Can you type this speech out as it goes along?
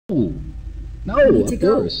No, We need to of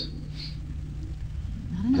go. course.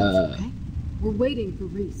 Not enough, okay? We're waiting for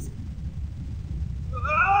Reese.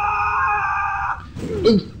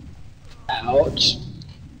 Oof. Ouch.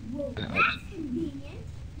 Well, that's convenient.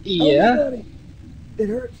 Yeah. Oh, buddy. It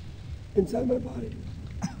hurts inside my body.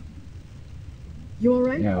 You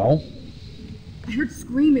alright? No. I heard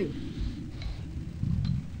screaming.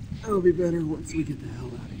 I'll be better once we get the hell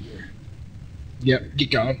out of here. Yep,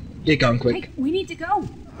 get going. Get going quick. Hey, we need to go.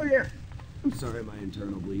 Oh yeah. I'm sorry my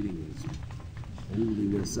internal bleeding is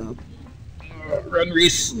holding us up. Run,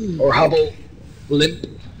 Reese. Or hobble. Limp.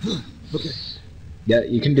 Okay. Yeah,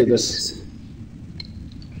 you can do this.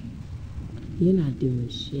 You're not doing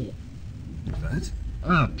shit. What?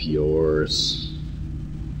 Up yours.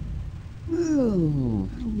 Oh,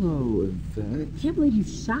 hello, Yvette. Can't believe you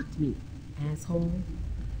shocked me, asshole.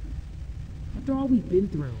 After all we've been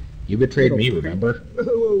through. You betrayed me, remember?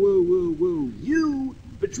 Whoa. You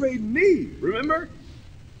betrayed me, remember?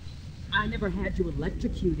 I never had you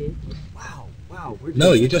electrocuted. Wow.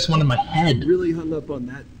 No, you just wanted my head. Really hung up on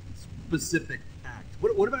that specific act.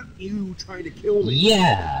 What about you trying to kill me?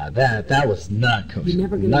 Yeah, that was not kosher. You're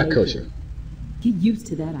never gonna Not make kosher. it. Get used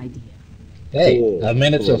to that idea. Hey, I've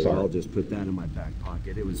made it so far. I'll just put that in my back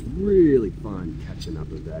pocket. It was really fun catching up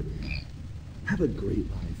with that. Have a great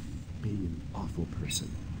life being an awful person.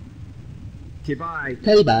 Okay, bye.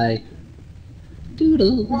 Hey, bye.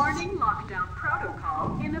 Doodles. Warning lockdown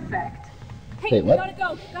protocol in effect. Hey, Wait, what? we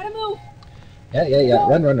gotta go. Gotta move. Yeah.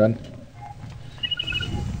 Run.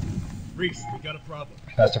 Reese, we got a problem.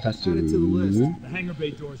 Faster. Add it to the list. The hangar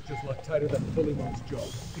bay door's just locked tighter than Fullymon's jaw.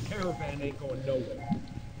 The caravan ain't going nowhere.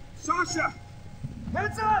 Sasha!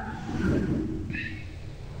 Heads up!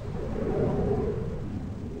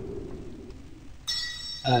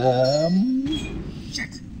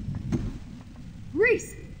 Shit!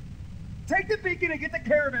 Reese! Take the beacon and get the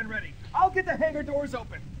caravan ready. I'll get the hangar doors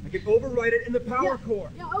open. I can override it in the power core.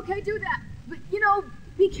 Yeah, okay, do that. But,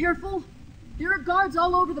 be careful. There are guards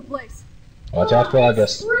all over the place. Watch out for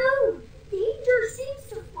August. True. Danger seems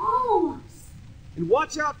to follow us. And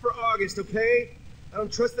watch out for August, okay? I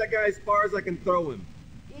don't trust that guy as far as I can throw him.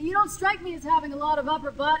 You don't strike me as having a lot of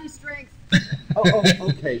upper body strength. Oh,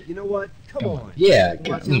 okay. You know what? Come on. Yeah.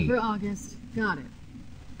 Watch out for August. Got it.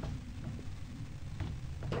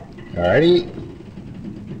 Alrighty.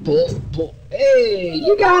 Pull. Hey,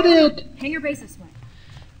 you got it! Hangar base this way.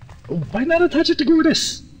 Oh, why not attach it to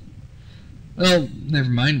Gortys? Well, never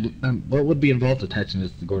mind. What would be involved attaching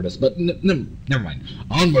this to Gortys? But never mind.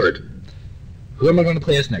 Onward. Who am I going to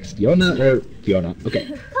play as next? Fiona or Fiona? Okay.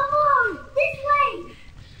 Come on, this way.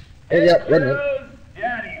 Hey, yeah, run.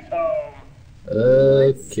 Daddy's home.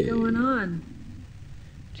 What's Okay. going on?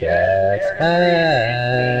 Jack's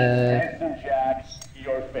back. Handsome Jack,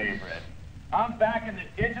 your favorite. I'm back in the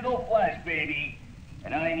digital flesh, baby.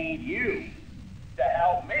 And I need you to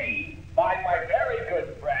help me find my very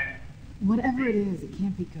good friend. Whatever it is, it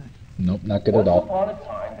can't be good. Nope, not good Once at all. upon a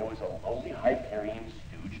time, there was a lowly Hyperion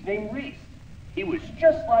stooge named Reese. He was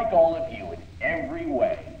just like all of you in every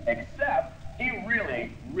way, except he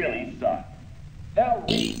really, really sucked. Now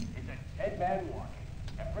Reese is a dead man walking.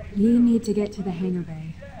 And pretty We need to get to the hangar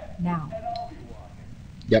bay. Now.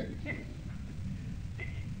 Yep.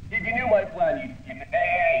 If you knew my plan,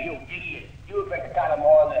 hey, you idiot. You look like the kind of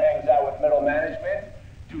moron that hangs out with middle management.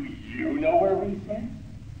 Do you know where Reese is?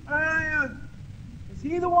 Is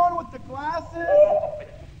he the one with the glasses?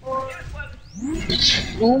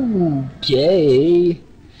 Okay.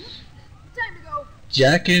 Time to go.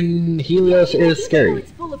 Jack and Helios You know is scary.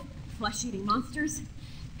 it's full of flesh-eating monsters.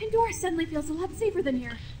 Pandora suddenly feels a lot safer than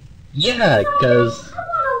here. Yeah, because I want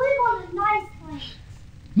to live on a nice place.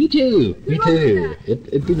 me too. Me luck with too. that.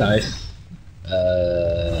 It'd be nice.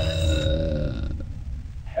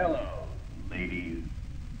 Hello, ladies.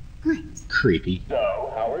 Great. Creepy.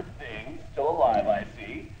 So, how are things? Still alive, I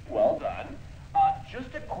see. Well done.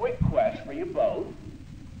 Just a quick quest for you both.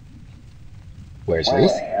 Where's Where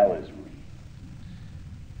Reese? the hell is Reese?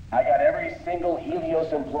 I got every single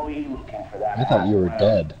Helios employee looking for that. I thought you were asshole.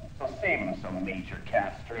 dead. So save him some major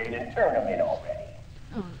castrating and turn him in already.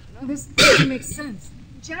 Oh, no, this doesn't make sense.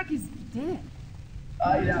 Jack is dead.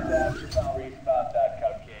 You'd have to ask your pal Reese about that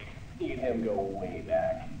cupcake. Me and him go way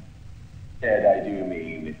back. And I do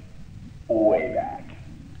mean way back.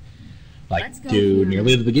 Like, Let's go, to Fiona.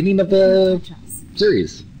 nearly the beginning of the Touch us.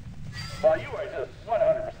 series. Well, you are just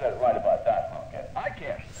 100% right about that, Pumpkin. I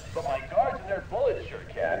can't, but my guards and their bullets sure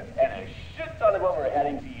can, and a shit ton of them are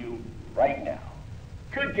heading to you right now.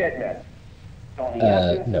 Could get messy. So in the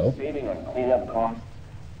essence no. of saving on cleanup costs,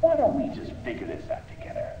 why don't we just figure this out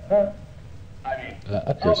together, huh? I mean, of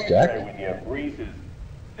I'll course, be Jack. straight with you. Reese is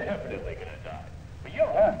definitely gonna die. But you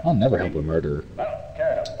don't have to. I'll never help a murderer. I don't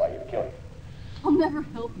care enough about you to kill you. I'll never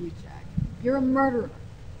help you, Jack. You're a murderer.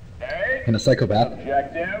 Hey? And a psychopath.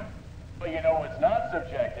 Subjective. But you know what's not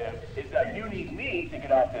subjective is that you need me to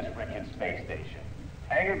get off this frickin' space station.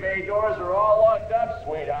 Hangar bay doors are all locked up,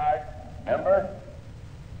 sweetheart. Remember?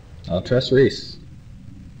 I'll trust Reese.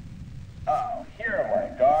 Oh, here are my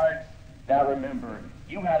guards. Now remember,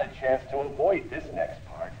 you had a chance to avoid this next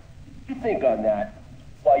part. You think on that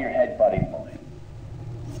while you're headbutting mine.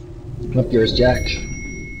 Up yours, Jack.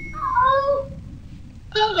 Oh!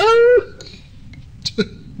 Oh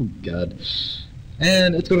God.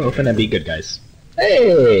 And it's gonna open and be good, guys.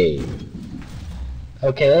 Hey!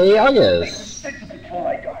 Okay, August. Oh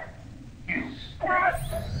my God.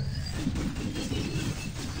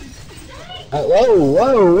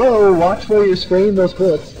 Whoa! Watch where you're spraying those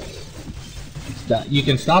bullets. Stop. You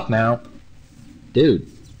can stop now. Dude.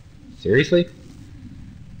 Seriously?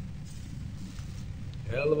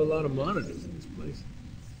 Hell of a lot of monitors in this place.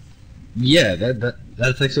 Yeah,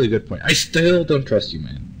 that's actually a good point. I still don't trust you,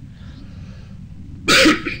 man.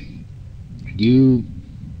 You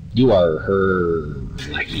are her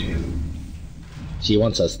lackey. She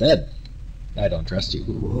wants us dead. I don't trust you.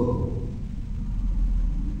 Whoa.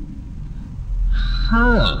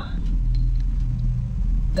 Huh.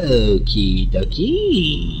 Okie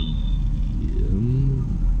dokie.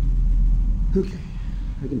 Okay,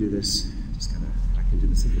 I can do this. Just gotta hack into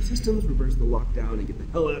the simple systems, reverse the lockdown, and get the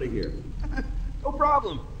hell out of here. No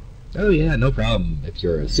problem. Oh yeah, no problem. If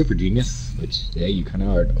you're a super genius, which yeah, you kind of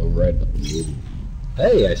are override.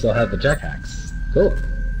 Hey, I still have the jack hacks. Cool.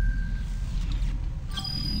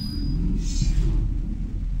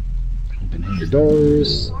 Open your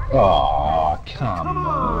doors. Aw, come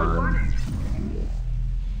on.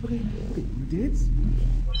 Okay, you dance?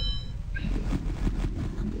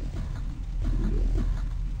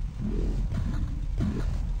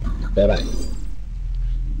 Bye bye.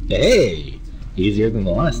 Hey, easier than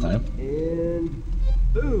the last time. And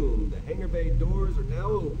boom, the hangar bay doors are now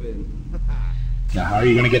open. Now, how are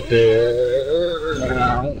you gonna get there?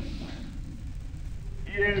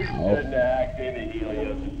 You shouldn't have hacked into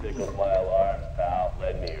Helios and tickled my alarms, pal.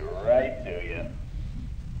 Led me right to you.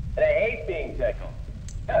 And I hate being tickled.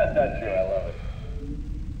 That's not true, I love it.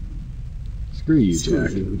 Screw you, Screw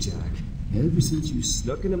Jack. you, Jack. Ever since you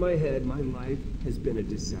snuck into my head, my life has been a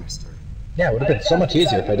disaster. Yeah, it would have been so much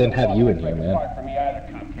easier if I didn't have you in here, man. For me either,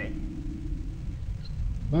 cupcake.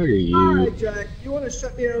 Why are you? Alright, Jack, you want to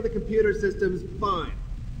shut me out of the computer systems? Fine.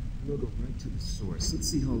 We'll go right to the source. Let's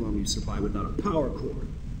see how long you survive without a power cord.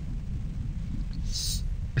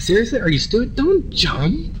 Seriously? Are you stupid? Don't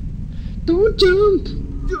jump! Don't jump!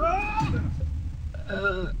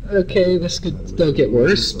 Okay, this could still get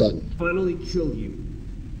worse, but... Finally kill you.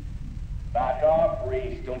 Back off,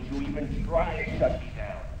 Reese. Don't you even try to shut me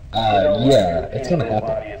down. Yeah, it's gonna Your happen.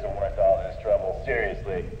 body isn't worth all this trouble.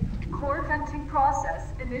 Seriously. Core venting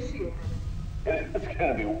process initiated. It's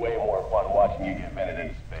gonna be way more fun watching you get vented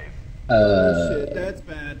into space. Shit, that's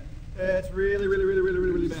bad. That's really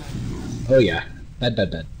bad. Oh yeah. Bad.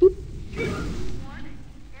 Boop. Warning.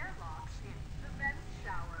 Airlocks in the vent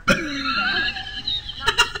shower.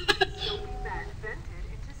 Soapy vent vented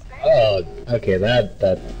into space. Oh, okay, that's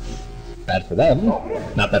bad for them.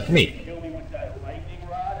 Not bad for me. Kill me with that lightning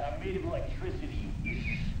rod. I'm made of electricity.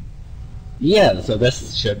 Yeah, so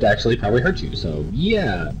this should actually probably hurt you, so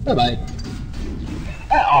yeah. Bye-bye.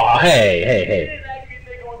 Oh, hey.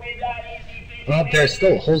 Well, there's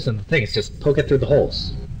still holes in the things, just poke it through the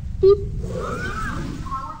holes. Boop.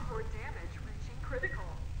 Power core damage reaching critical.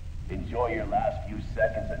 Enjoy your last few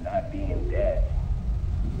seconds of not being dead.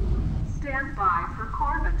 Stand by for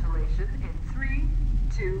core ventilation in 3,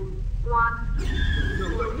 2, 1.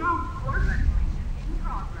 No. Core ventilation in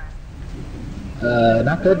progress.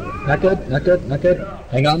 Not good.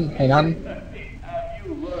 Hang on. Have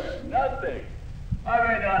you learned nothing? I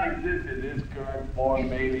may not exist in this current form,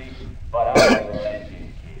 baby, but I'm a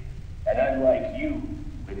legend, kid. And unlike you,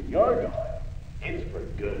 when you're gone, it's for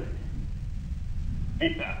good.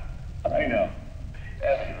 Yeah, I know.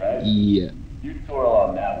 Heavy, right? Yeah. You twirl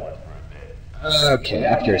on that one for a bit. Okay,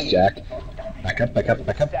 up yours, Jack. Back up.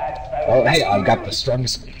 Oh, hey, I've got the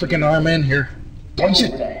strongest freaking arm in here. Punch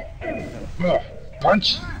it.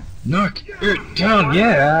 Punch. Knock it down,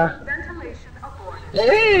 yeah. Ventilation aborted.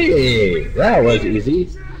 Hey, that was easy.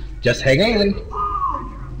 Just hang on.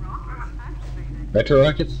 Retro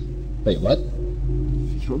rockets? Wait, what?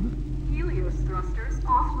 Helios thrusters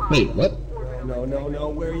offline. Wait, what? No.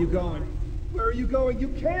 Where are you going? Where are you going? You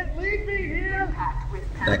can't leave me here! Impact with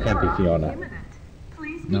That can't be Fiona. imminent.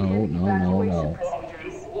 Please No. begin evacuation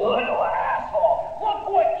procedures. You little asshole! Look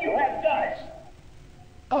what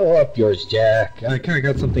Oh, up yours, Jack. I kind of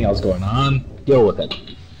got something else going on. Deal with it.